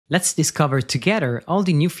Let's discover together all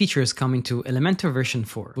the new features coming to Elementor version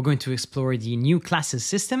 4. We're going to explore the new classes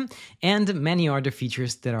system and many other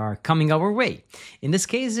features that are coming our way. In this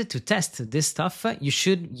case, to test this stuff, you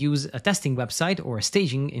should use a testing website or a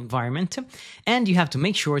staging environment, and you have to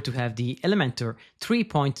make sure to have the Elementor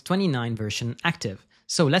 3.29 version active.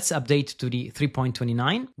 So let's update to the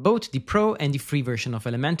 3.29. Both the Pro and the free version of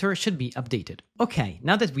Elementor should be updated. Okay,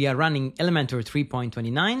 now that we are running Elementor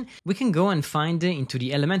 3.29, we can go and find into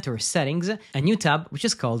the Elementor settings a new tab which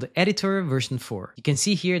is called Editor version 4. You can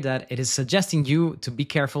see here that it is suggesting you to be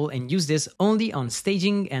careful and use this only on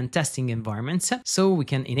staging and testing environments. So we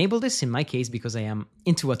can enable this in my case because I am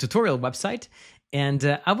into a tutorial website,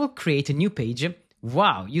 and I will create a new page.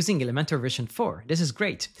 Wow, using Elementor version 4, this is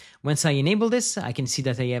great. Once I enable this, I can see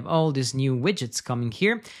that I have all these new widgets coming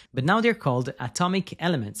here, but now they're called Atomic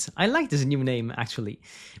Elements. I like this new name, actually.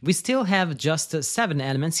 We still have just 7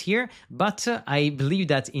 elements here, but I believe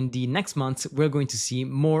that in the next months, we're going to see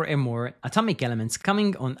more and more atomic elements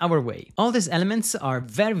coming on our way. All these elements are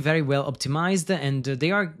very well optimized, and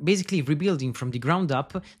they are basically rebuilding from the ground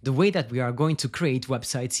up the way that we are going to create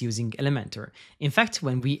websites using Elementor. In fact,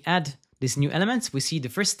 when we add these new elements, we see the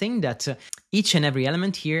first thing that each and every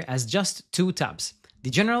element here has just 2 tabs. The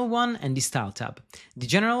general one and the style tab. The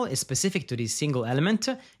general is specific to this single element.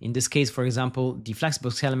 In this case, for example, the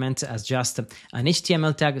Flexbox element has just an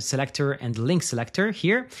HTML tag selector and link selector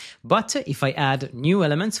here. But if I add new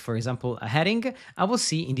elements, for example, a heading, I will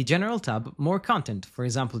see in the general tab more content. For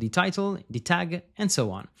example, the title, the tag, and so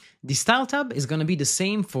on. The style tab is going to be the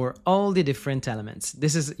same for all the different elements.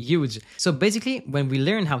 This is huge. So basically, when we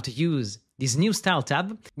learn how to use this new style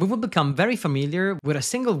tab, we will become very familiar with a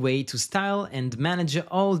single way to style and manage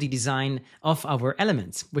all the design of our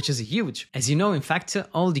elements, which is huge. As you know, in fact,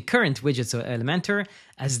 all the current widgets of Elementor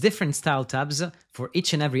has different style tabs for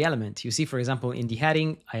each and every element. You see, for example, in the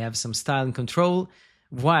heading, I have some style and control,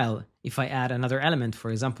 while if I add another element, for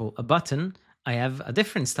example, a button, I have a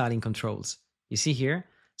different styling controls. You see here?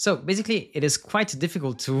 So basically, it is quite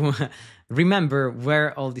difficult to remember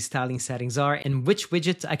where all the styling settings are and which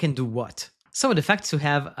widget I can do what. So the fact to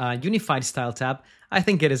have a unified style tab, I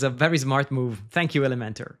think it is a very smart move. Thank you,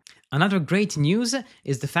 Elementor. Another great news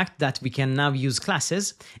is the fact that we can now use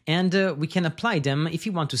classes, and we can apply them if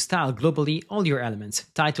you want to style globally all your elements.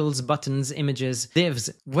 Titles, buttons, images, divs,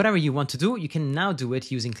 whatever you want to do, you can now do it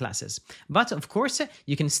using classes. But of course,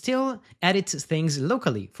 you can still edit things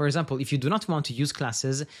locally. For example, if you do not want to use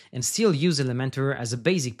classes and still use Elementor as a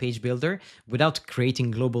basic page builder without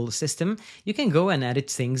creating global system, you can go and edit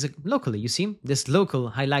things locally. You see, this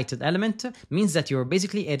local highlighted element means that you're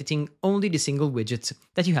basically editing only the single widget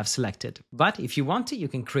that you have selected. But if you want to, you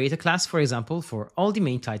can create a class, for example, for all the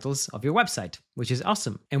main titles of your website, which is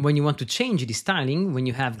awesome. And when you want to change the styling, when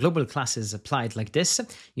you have global classes applied like this,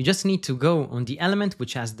 you just need to go on the element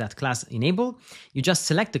which has that class enabled. You just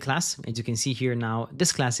select the class. As you can see here now,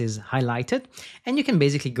 this class is highlighted, and you can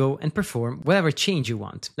basically go and perform whatever change you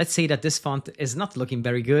want. Let's say that this font is not looking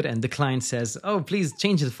very good and the client says, oh, please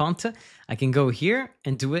change the font. I can go here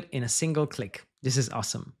and do it in a single click. This is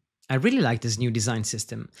awesome. I really like this new design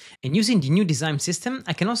system. And using the new design system,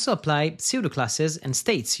 I can also apply pseudo classes and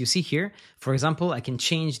states. You see here, for example, I can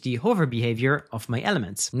change the hover behavior of my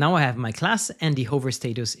elements. Now I have my class and the hover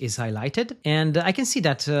status is highlighted. And I can see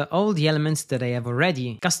that all the elements that I have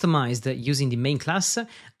already customized using the main class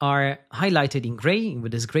are highlighted in gray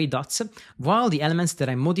with these gray dots, while the elements that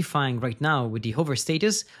I'm modifying right now with the hover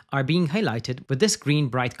status are being highlighted with this green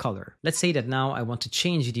bright color. Let's say that now I want to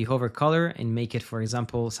change the hover color and make it, for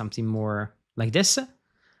example, something more like this.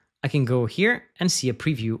 I can go here and see a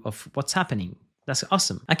preview of what's happening. That's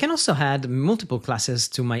awesome. I can also add multiple classes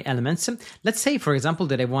to my elements. Let's say, for example,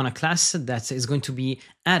 that I want a class that is going to be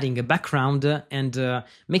adding a background and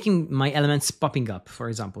making my elements popping up, for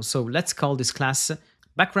example. So let's call this class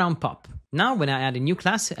background pop. Now, when I add a new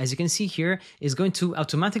class, as you can see here, is going to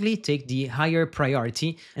automatically take the higher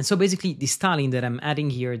priority. And so basically the styling that I'm adding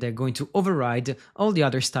here, they're going to override all the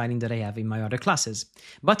other styling that I have in my other classes.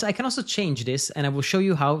 But I can also change this, and I will show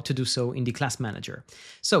you how to do so in the class manager.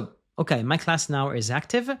 So, okay, my class now is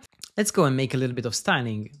active. Let's go and make a little bit of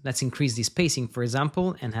styling. Let's increase the spacing, for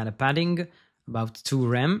example, and add a padding about 2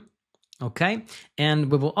 rem. Okay, and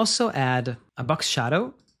we will also add a box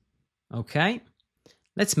shadow. Okay.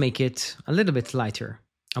 Let's make it a little bit lighter.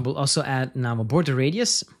 I will also add now a border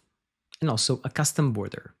radius and also a custom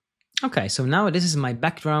border. Okay, so now this is my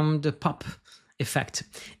background pop effect.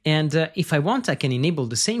 And if I want, I can enable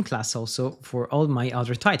the same class also for all my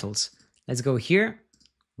other titles. Let's go here,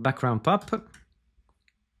 background pop.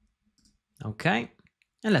 Okay,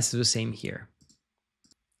 and let's do the same here.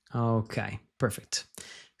 Okay, perfect.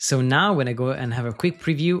 So now when I go and have a quick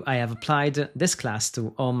preview, I have applied this class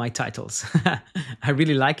to all my titles. I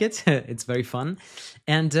really like it. It's very fun.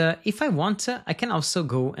 And if I want, I can also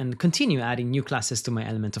go and continue adding new classes to my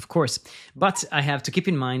element, of course. But I have to keep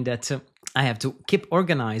in mind that I have to keep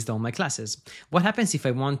organized all my classes. What happens if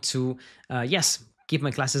I want to, keep my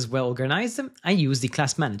classes well organized? I use the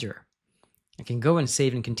class manager. I can go and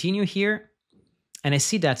save and continue here. And I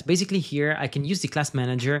see that basically here I can use the class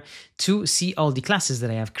manager to see all the classes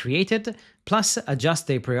that I have created, plus adjust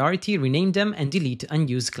their priority, rename them, and delete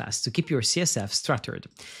unused class to keep your CSF structured.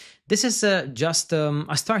 This is just a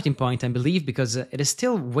starting point, I believe, because it is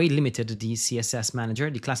still way limited, the CSS manager,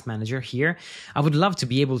 the class manager here. I would love to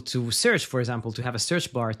be able to search, for example, to have a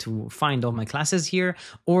search bar to find all my classes here,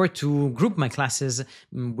 or to group my classes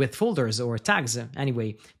with folders or tags,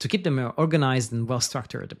 anyway, to keep them organized and well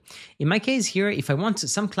structured. In my case here, if I want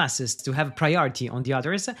some classes to have priority on the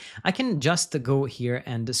others, I can just go here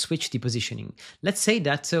and switch the positioning. Let's say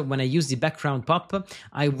that when I use the background pop,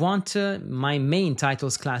 I want my main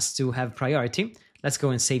titles class to have priority. Let's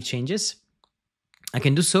go and save changes. I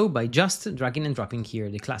can do so by just dragging and dropping here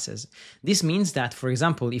the classes. This means that, for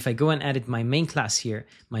example, if I go and edit my main class here,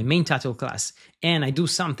 my main title class, and I do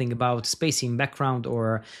something about spacing background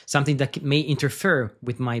or something that may interfere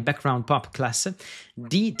with my background pop class,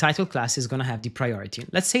 the title class is going to have the priority.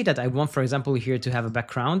 Let's say that I want, for example, here to have a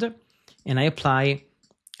background, and I apply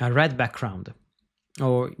a red background.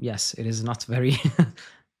 Or yes, it is not very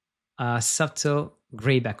subtle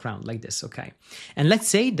gray background like this, okay. And let's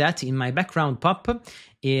say that in my background pop,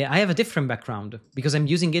 I have a different background because I'm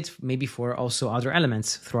using it maybe for also other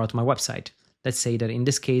elements throughout my website. Let's say that in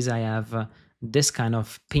this case, I have this kind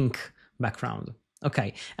of pink background.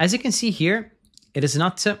 Okay, as you can see here, it is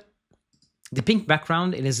not, the pink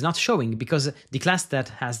background, it is not showing because the class that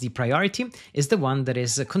has the priority is the one that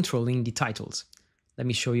is controlling the titles. Let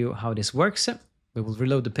me show you how this works. We will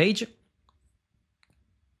reload the page.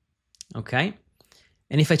 Okay.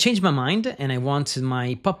 And if I change my mind and I want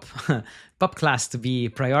my pop class to be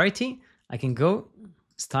priority, I can go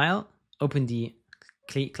style, open the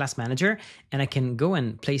class manager, and I can go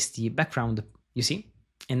and place the background, you see?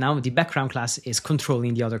 And now the background class is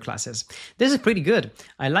controlling the other classes. This is pretty good.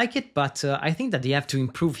 I like it, but I think that they have to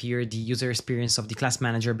improve here the user experience of the class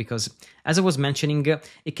manager because, as I was mentioning,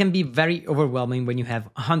 it can be very overwhelming when you have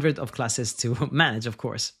 100 of classes to manage, of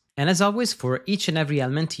course. And as always, for each and every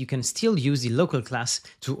element, you can still use the local class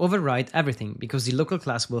to override everything because the local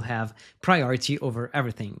class will have priority over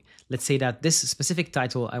everything. Let's say that this specific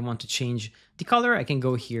title, I want to change the color. I can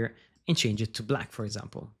go here and change it to black, for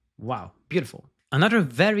example. Wow, beautiful. Another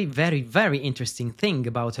very, very, very interesting thing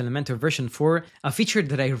about Elementor version 4, a feature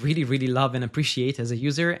that I really, really love and appreciate as a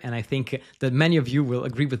user, and I think that many of you will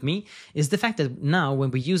agree with me, is the fact that now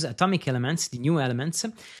when we use atomic elements, the new elements,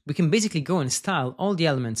 we can basically go and style all the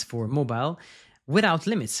elements for mobile without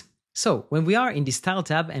limits. So when we are in the style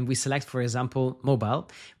tab and we select, for example, mobile,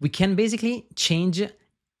 we can basically change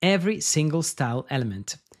every single style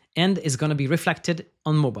element. And it's going to be reflected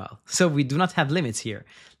on mobile. So we do not have limits here.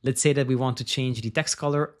 Let's say that we want to change the text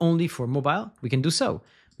color only for mobile. We can do so.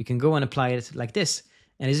 We can go and apply it like this.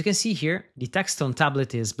 And as you can see here, the text on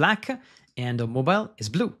tablet is black and on mobile is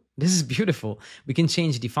blue. This is beautiful. We can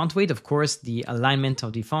change the font weight, of course, the alignment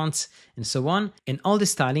of the fonts and so on. And all the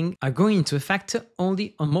styling are going into effect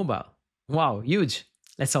only on mobile. Wow, huge.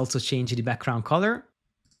 Let's also change the background color.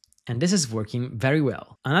 And this is working very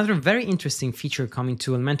well. Another very interesting feature coming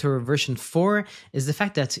to Elementor version 4 is the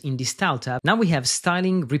fact that in the style tab, now we have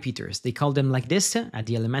styling repeaters. They call them like this at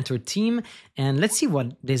the Elementor team. And let's see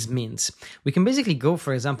what this means. We can basically go,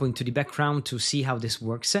 for example, into the background to see how this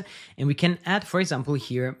works. And we can add, for example,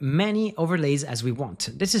 here, many overlays as we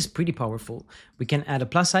want. This is pretty powerful. We can add a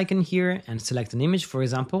plus icon here and select an image, for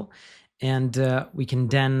example. And we can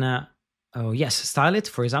then, style it.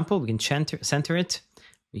 For example, we can center it.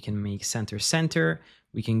 We can make center.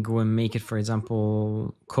 We can go and make it, for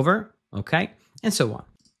example, cover, okay? And so on.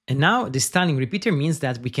 And now the styling repeater means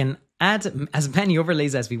that we can add as many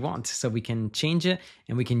overlays as we want. So we can change it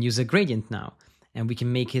and we can use a gradient now. And we can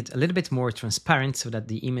make it a little bit more transparent so that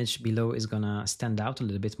the image below is gonna stand out a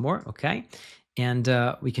little bit more, okay? And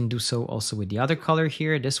we can do so also with the other color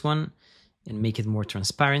here, this one, and make it more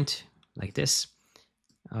transparent like this.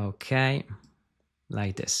 Okay,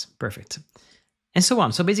 like this, perfect. And so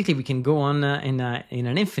on. So basically we can go on in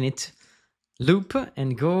an infinite loop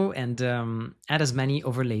and go and add as many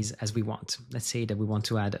overlays as we want. Let's say that we want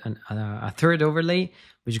to add a third overlay,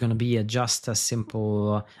 which is going to be just a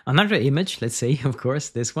simple, another image, let's say, of course,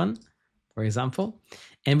 this one, for example.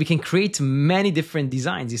 And we can create many different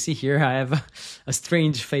designs. You see here, I have a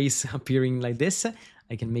strange face appearing like this.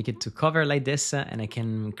 I can make it to cover like this, and I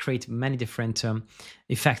can create many different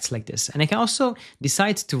effects like this. And I can also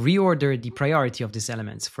decide to reorder the priority of these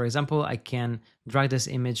elements. For example, I can drag this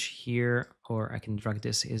image here, or I can drag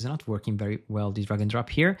this. Is not working very well, the drag and drop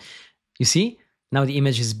here. You see, now the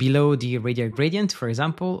image is below the radial gradient, for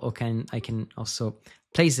example, or I can also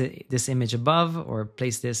place this image above or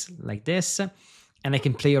place this like this. And I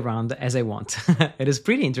can play around as I want. It is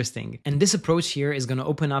pretty interesting. And this approach here is going to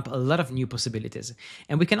open up a lot of new possibilities.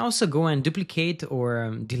 And we can also go and duplicate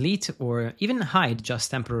or delete or even hide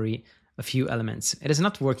just temporary a few elements. It is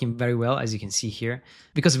not working very well, as you can see here,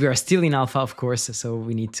 because we are still in alpha, of course, so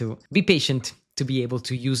we need to be patient to be able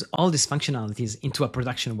to use all these functionalities into a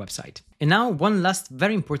production website. And now one last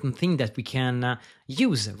very important thing that we can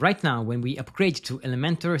use right now when we upgrade to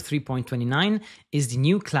Elementor 3.29 is the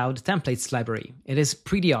new Cloud Templates library. It is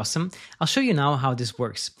pretty awesome. I'll show you now how this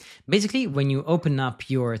works. Basically, when you open up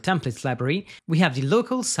your templates library, we have the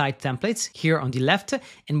local site templates here on the left,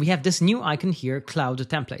 and we have this new icon here, Cloud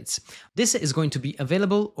Templates. This is going to be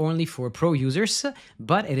available only for pro users,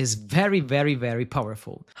 but it is very, very, very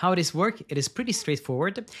powerful. How this works? It is pretty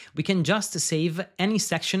straightforward. We can just save any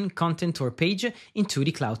section, content, or page into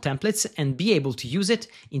the Cloud Templates and be able to use it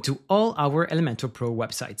into all our Elementor Pro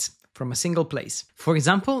websites from a single place. For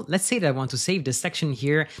example, let's say that I want to save this section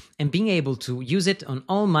here and being able to use it on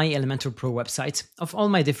all my Elementor Pro websites of all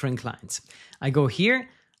my different clients. I go here,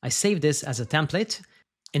 I save this as a template,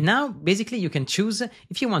 and now basically you can choose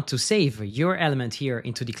if you want to save your element here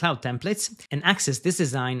into the Cloud Templates and access this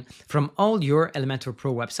design from all your Elementor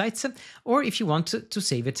Pro websites, or if you want to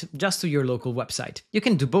save it just to your local website. You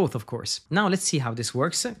can do both, of course. Now let's see how this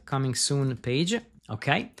works. Coming soon page.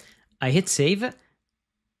 Okay, I hit save.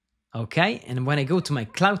 Okay, and when I go to my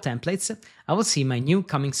Cloud Templates, I will see my new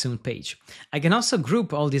coming soon page. I can also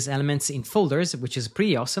group all these elements in folders, which is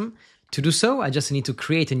pretty awesome. To do so, I just need to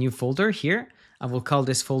create a new folder here. I will call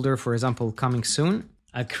this folder, for example, coming soon.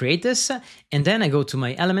 I create this, and then I go to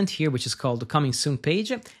my element here, which is called the coming soon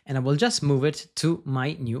page, and I will just move it to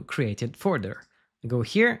my new created folder. I go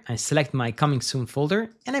here, I select my coming soon folder,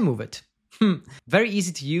 and I move it. Very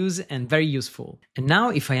easy to use and very useful. And now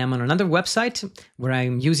if I am on another website where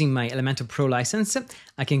I'm using my Elementor Pro license,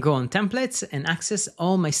 I can go on templates and access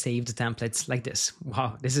all my saved templates like this.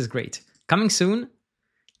 Wow, this is great. Coming soon.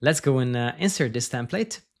 Let's go and insert this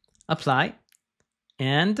template, apply,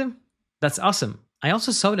 and that's awesome. I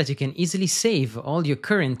also saw that you can easily save all your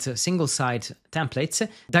current single-site templates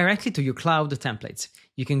directly to your Cloud Templates.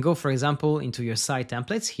 You can go, for example, into your site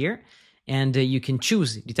templates here, and you can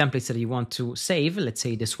choose the templates that you want to save. Let's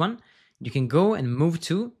say this one. You can go and move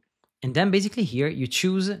to, and then basically here you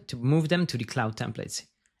choose to move them to the Cloud Templates.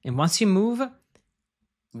 And once you move,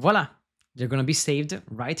 voila, they're going to be saved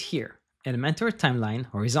right here. Elementor timeline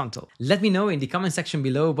horizontal. Let me know in the comment section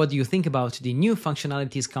below what do you think about the new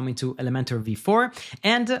functionalities coming to Elementor v4,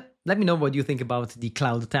 and let me know what you think about the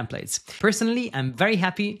Cloud Templates. Personally, I'm very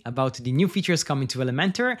happy about the new features coming to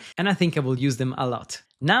Elementor, and I think I will use them a lot.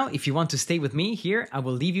 Now, if you want to stay with me here, I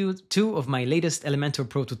will leave you 2 of my latest Elementor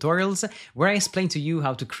Pro tutorials where I explain to you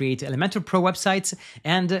how to create Elementor Pro websites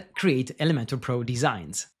and create Elementor Pro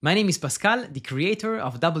designs. My name is Pascal, the creator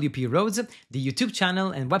of WP Roadies, the YouTube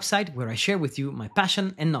channel and website where I share with you my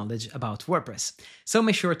passion and knowledge about WordPress. So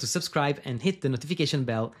make sure to subscribe and hit the notification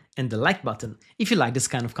bell and the like button if you like this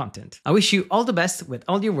kind of content. I wish you all the best with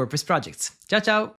all your WordPress projects. Ciao, ciao!